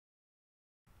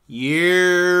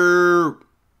Yeah.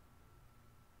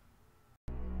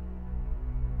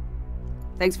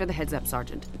 Thanks for the heads up,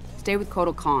 Sergeant. Stay with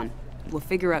Kotal Khan. We'll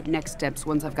figure out next steps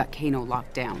once I've got Kano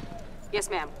locked down. Yes,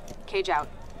 ma'am. Cage out.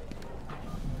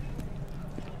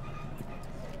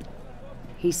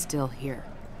 He's still here.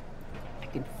 I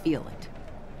can feel it.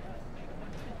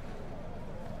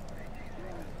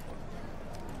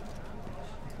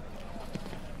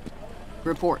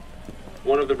 Report.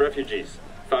 One of the refugees.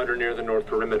 Found her near the north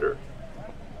perimeter.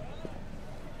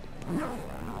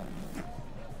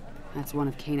 That's one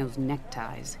of Kano's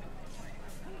neckties.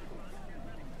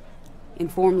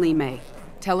 Inform Lee May.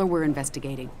 Tell her we're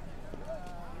investigating.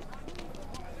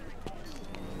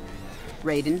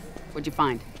 Raiden, what'd you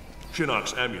find?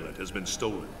 Shinnok's amulet has been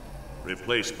stolen,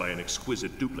 replaced by an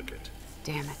exquisite duplicate.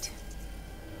 Damn it.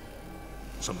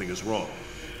 Something is wrong.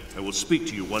 I will speak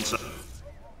to you once I...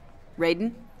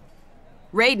 Raiden?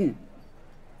 Raiden!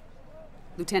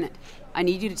 Lieutenant, I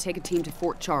need you to take a team to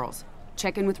Fort Charles.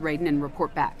 Check in with Raiden and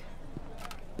report back.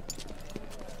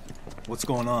 What's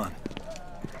going on?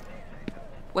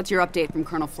 What's your update from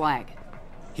Colonel Flagg?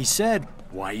 He said,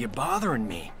 "Why are you bothering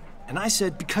me?" And I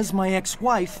said, "Because my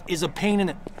ex-wife is a pain in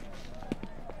the..."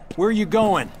 Where are you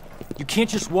going? You can't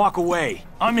just walk away.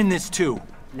 I'm in this too.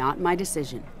 Not my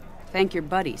decision. Thank your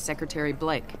buddy, Secretary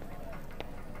Blake.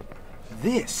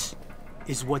 This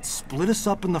is what split us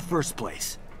up in the first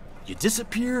place. You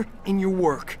disappear in your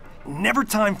work. Never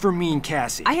time for me and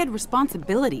Cassie. I had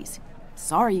responsibilities.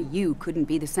 Sorry you couldn't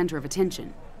be the center of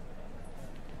attention.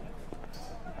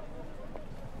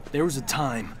 There was a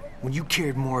time when you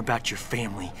cared more about your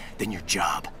family than your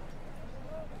job.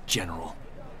 General.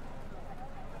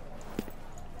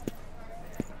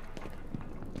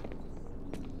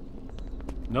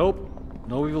 Nope.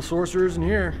 No evil sorcerers in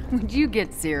here. Would you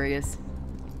get serious?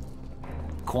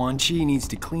 Quan Chi needs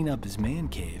to clean up his man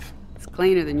cave. It's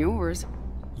cleaner than yours.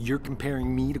 You're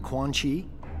comparing me to Quan Chi?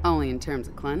 Only in terms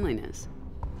of cleanliness.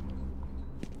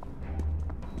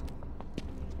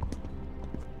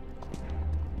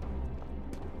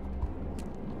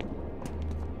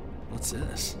 What's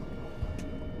this?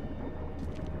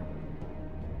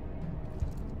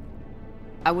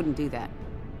 I wouldn't do that.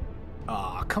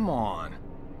 Aw, come on.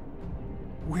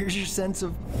 Where's your sense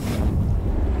of...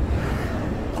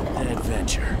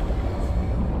 adventure?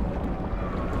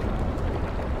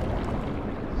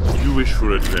 You wish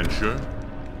for adventure?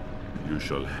 You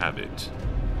shall have it.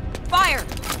 Fire!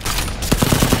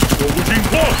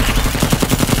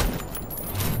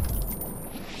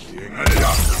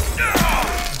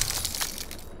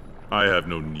 I have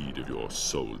no need of your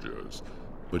soldiers,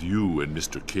 but you and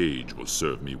Mr. Cage will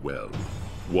serve me well,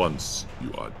 once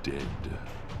you are dead.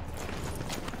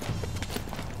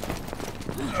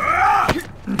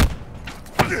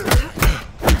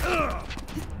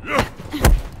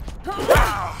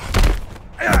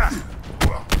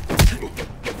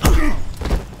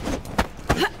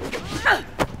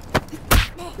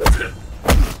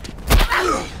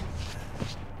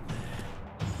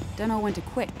 Don't know when to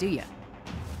quit, do ya?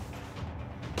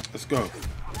 Let's go.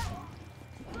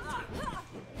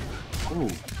 Oh.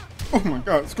 Oh my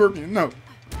God, Scorpion, no.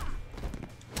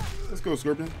 Let's go,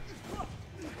 Scorpion.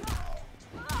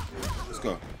 Let's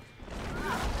go.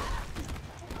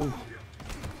 Oh.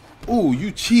 Oh,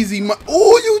 you cheesy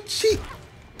oh, you cheat.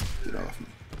 Get off me.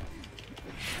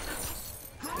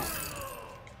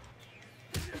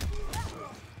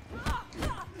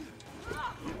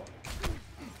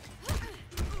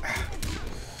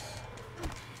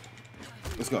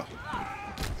 Let's go.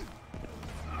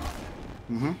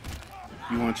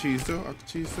 You want cheese too? I can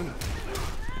cheese too.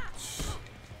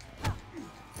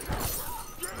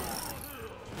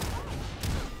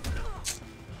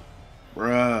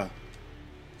 Bruh.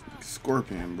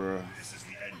 Scorpion, bruh. This is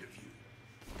the end of you.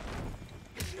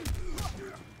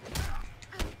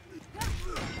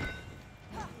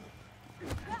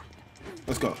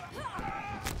 Let's go.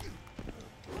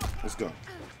 Let's go.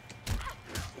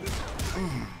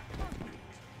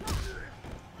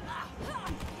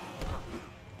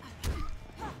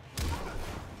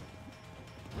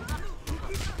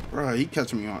 Bruh, he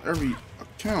catching me on every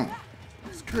account.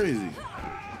 It's crazy.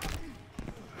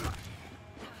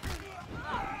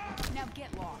 Now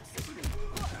get lost.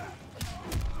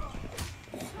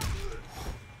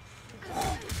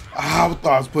 Ah, I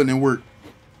thought I was putting in work.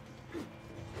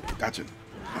 Gotcha.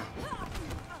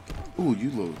 Ooh, you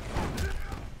little.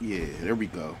 Yeah, there we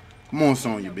go. Come on,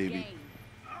 Sonya, baby.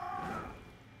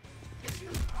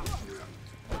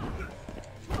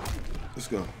 Let's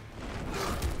go.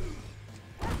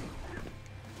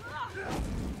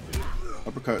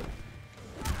 Uppercut.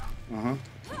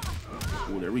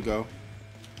 Ooh, there we go.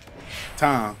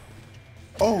 time.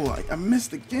 Oh, I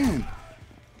missed again.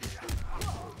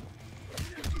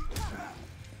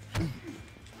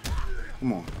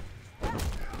 Come on.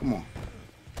 Come on.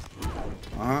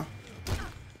 Uh-huh.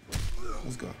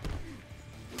 Let's go.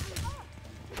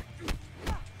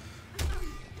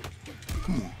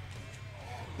 Come on.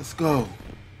 Let's go.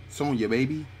 Sonya,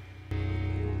 baby.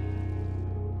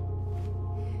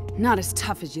 Not as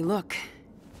tough as you look.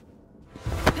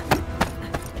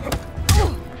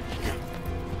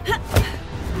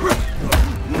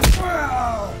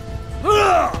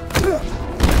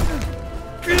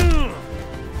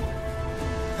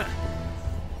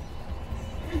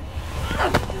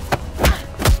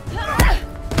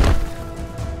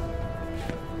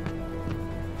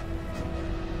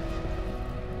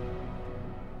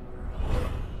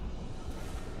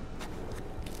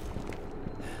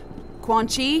 Quan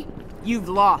Chi, you've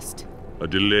lost. A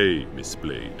delay, Miss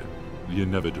Blade. The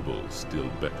inevitable still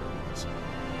beckons.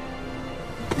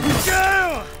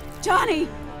 Johnny!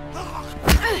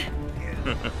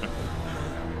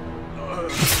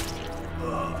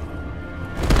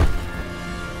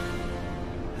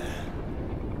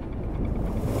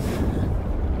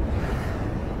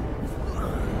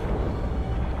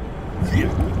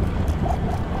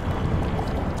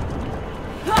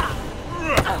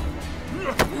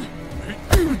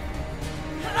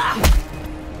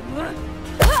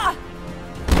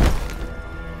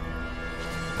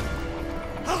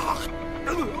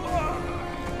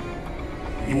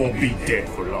 You won't be dead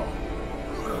for long.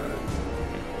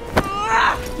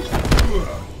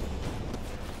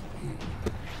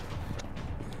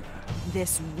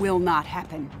 This will not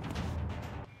happen.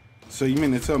 So you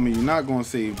mean to tell me you're not gonna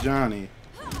save Johnny,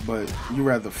 but you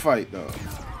rather fight though?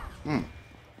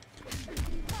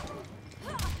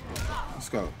 Let's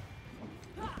go.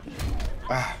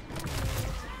 Ah.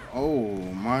 Oh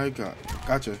my god.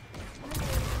 Gotcha.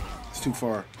 It's too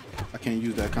far. I can't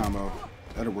use that combo.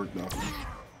 That'll work though.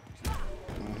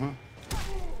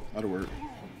 That'll work.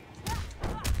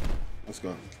 Let's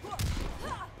go.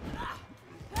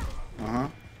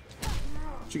 What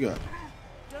you got?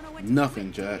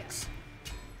 Nothing, Jax.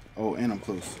 Oh, and I'm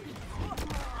close.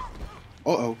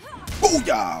 Uh-oh.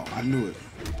 Booyah! I knew it.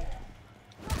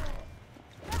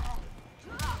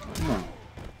 Come on.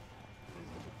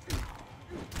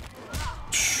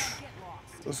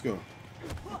 Let's go.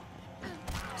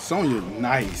 Sonya,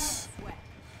 nice.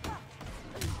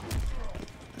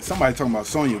 Somebody talking about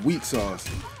Sonya weak sauce.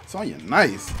 Sonya,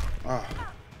 nice. Ah.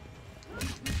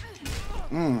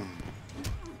 Come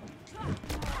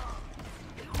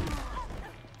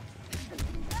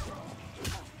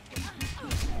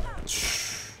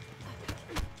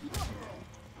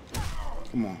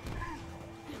on.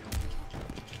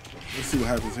 Let's see what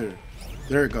happens here.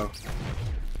 There it go.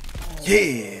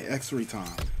 Yeah, X-ray time.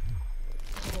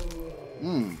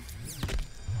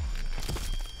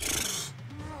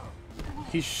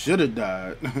 He should have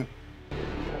died.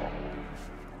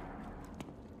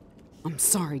 I'm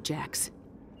sorry, Jax.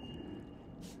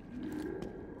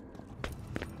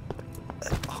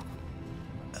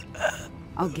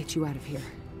 I'll get you out of here.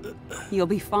 You'll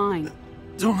be fine.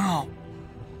 Don't know.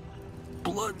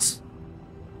 Blood's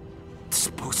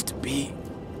supposed to be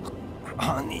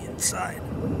on the inside.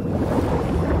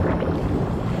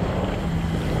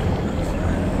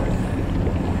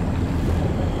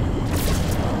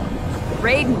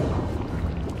 Raiden!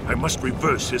 I must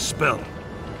reverse his spell.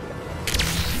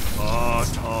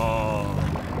 Ata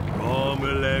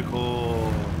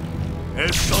Romeleko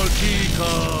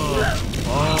Esaltika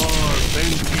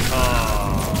Arventika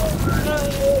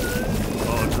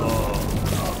Ata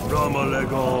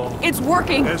Romeleko. It's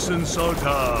working!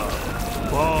 Essensalta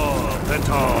Bar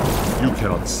Penta. You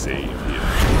cannot save him.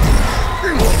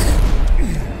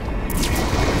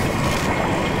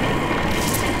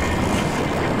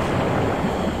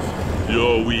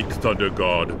 You're weak, Thunder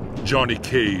God. Johnny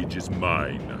Cage is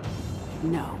mine.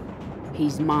 No,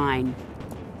 he's mine.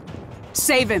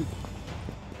 Save him!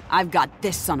 I've got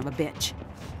this son of a bitch.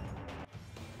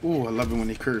 Ooh, I love it when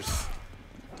they curse.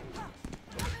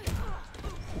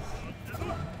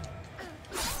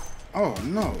 Oh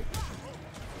no.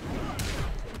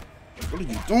 What are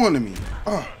you doing to me?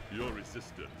 Oh. Your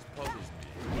resistance puzzles me.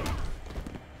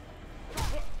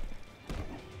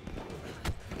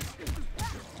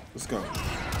 Let's go.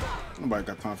 Nobody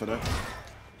got time for that.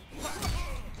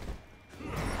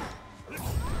 You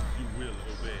will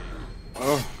obey.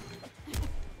 Oh.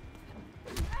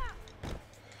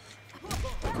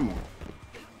 Come on.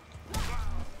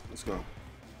 Let's go.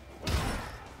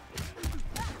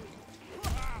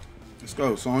 Let's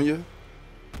go, Sonya.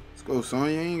 Let's go,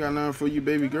 Sonya. Ain't got nothing for you,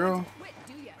 baby girl.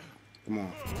 Come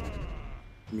on.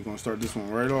 We're gonna start this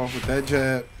one right off with that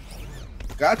jab.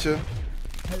 Gotcha.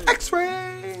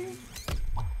 X-ray.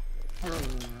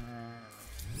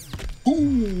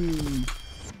 Boom.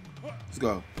 Let's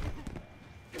go.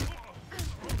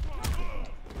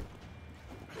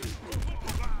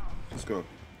 Let's go.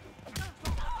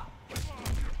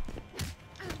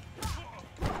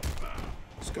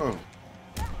 Let's go.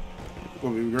 Go,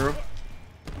 baby girl.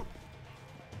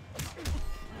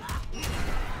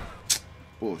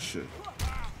 Bullshit.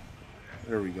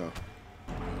 There we go.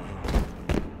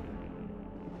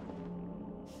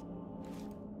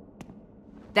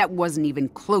 That wasn't even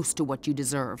close to what you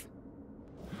deserve.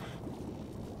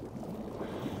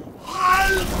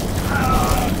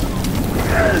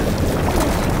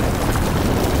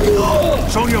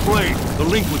 Sonya Blade, the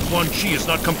link with Quan Chi is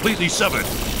not completely severed.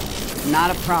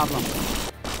 Not a problem.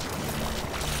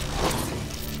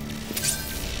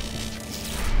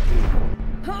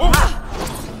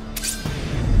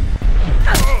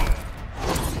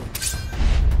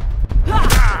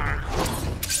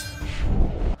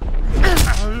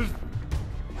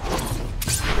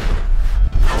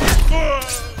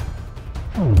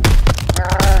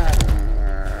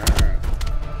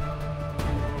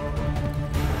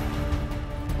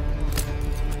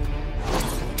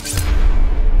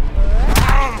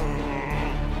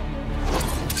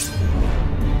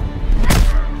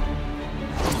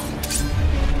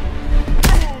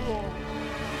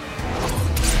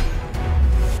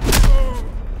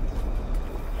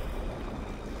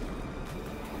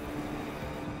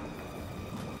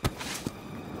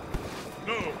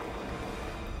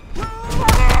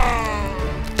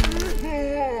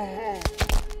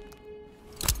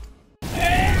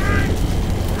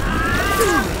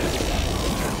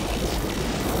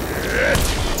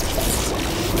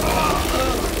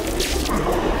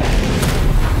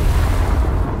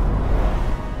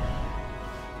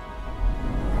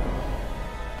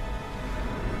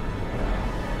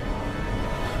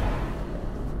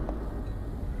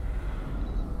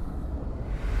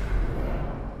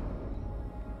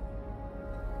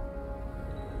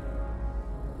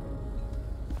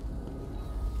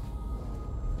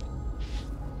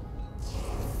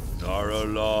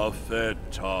 Darala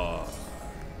Fetar.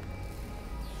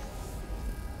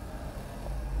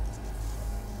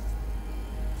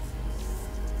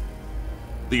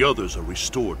 The others are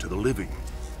restored to the living.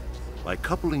 By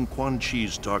coupling Quan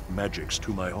Chi's dark magics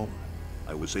to my own,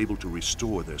 I was able to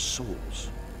restore their souls.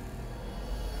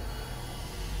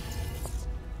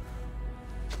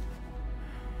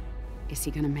 Is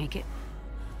he gonna make it?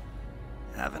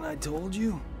 Haven't I told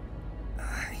you?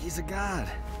 He's a god.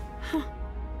 Huh.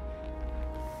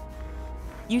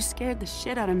 You scared the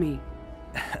shit out of me.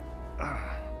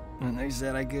 And they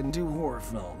said I couldn't do horror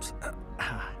films.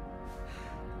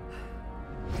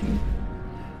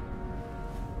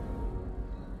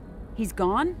 He's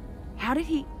gone? How did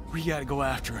he... We gotta go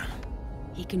after him.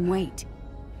 He can wait.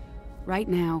 Right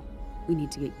now, we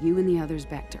need to get you and the others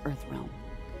back to Earthrealm.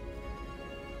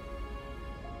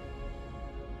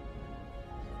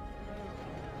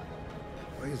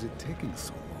 Why is it taking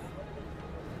so long?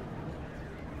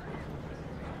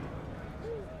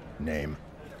 Name?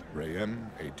 Rayen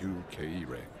A2KE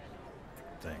Ray.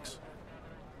 Thanks.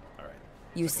 All right.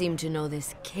 You seem to know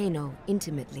this Kano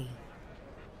intimately.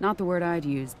 Not the word I'd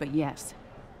use, but yes.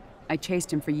 I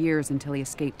chased him for years until he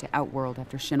escaped to Outworld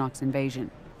after Shinnok's invasion.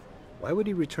 Why would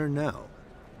he return now?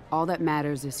 All that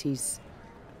matters is he's...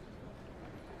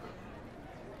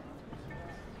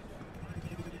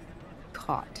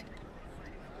 caught.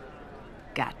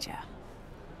 Gotcha.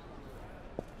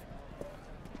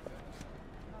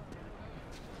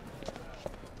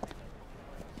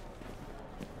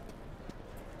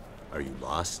 Are you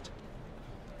lost?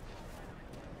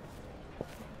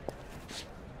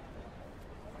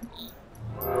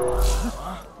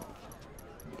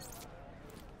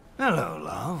 Hello,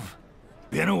 love.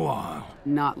 Been a while.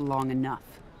 Not long enough.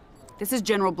 This is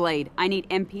General Blade. I need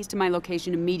MPs to my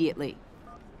location immediately.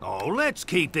 Oh, let's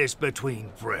keep this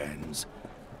between friends.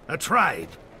 A trade.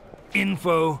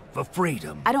 Info for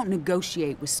freedom. I don't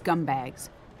negotiate with scumbags.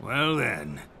 Well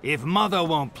then, if mother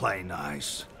won't play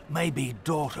nice, maybe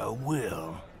daughter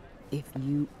will. If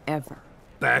you ever...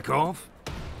 Back off?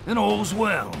 Then all's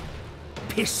well.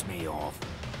 Piss me off.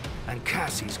 And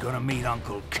Cassie's gonna meet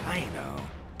Uncle Kano.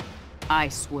 I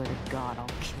swear to God, I'll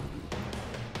kill you.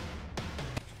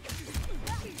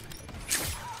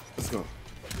 Let's go.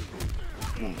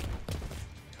 Come on.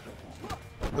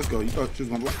 Let's go. You thought you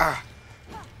was gonna... Ah!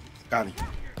 Got him.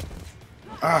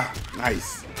 Ah!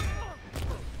 Nice.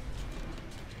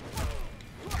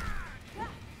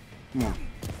 Come on.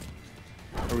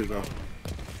 There we go.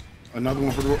 Another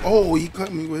one for the... Oh, he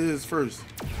cut me with his first.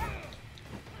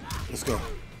 Let's go.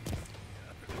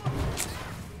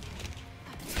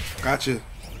 Gotcha.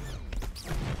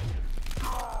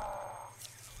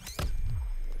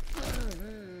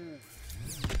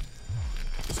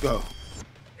 Let's go.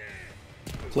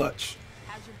 Clutch.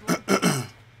 Let's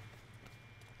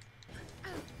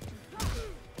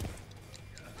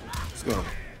go.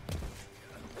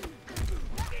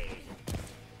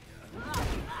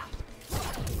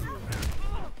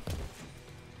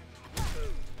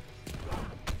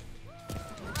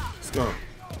 Let's go.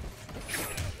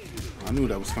 I knew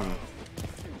that was coming.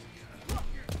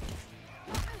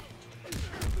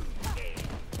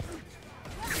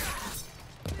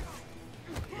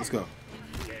 Let's go.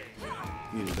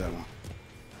 Needed that one.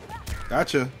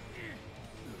 Gotcha.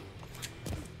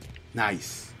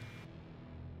 Nice.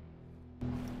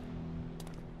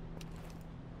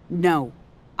 No,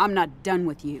 I'm not done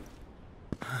with you.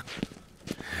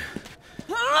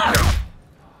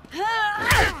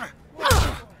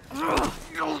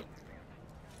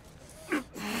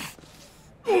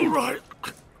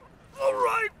 All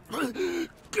right.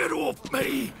 Get off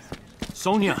me.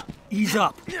 Sonya, ease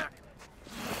up.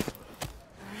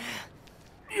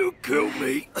 You killed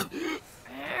me.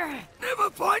 Never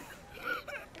fight.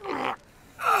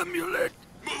 Amulet.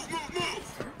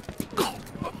 Move.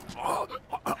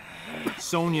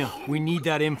 Sonya, we need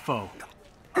that info.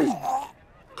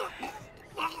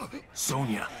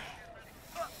 Sonya,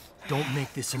 don't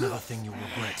make this another thing you'll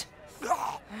regret.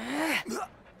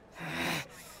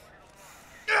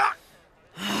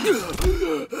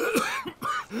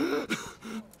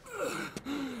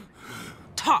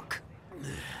 Talk.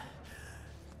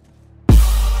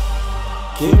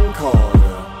 King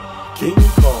Carter, King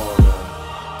Carter,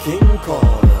 King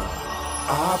Carter,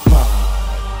 iPod,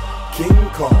 King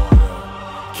Carter,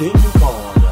 King Carter.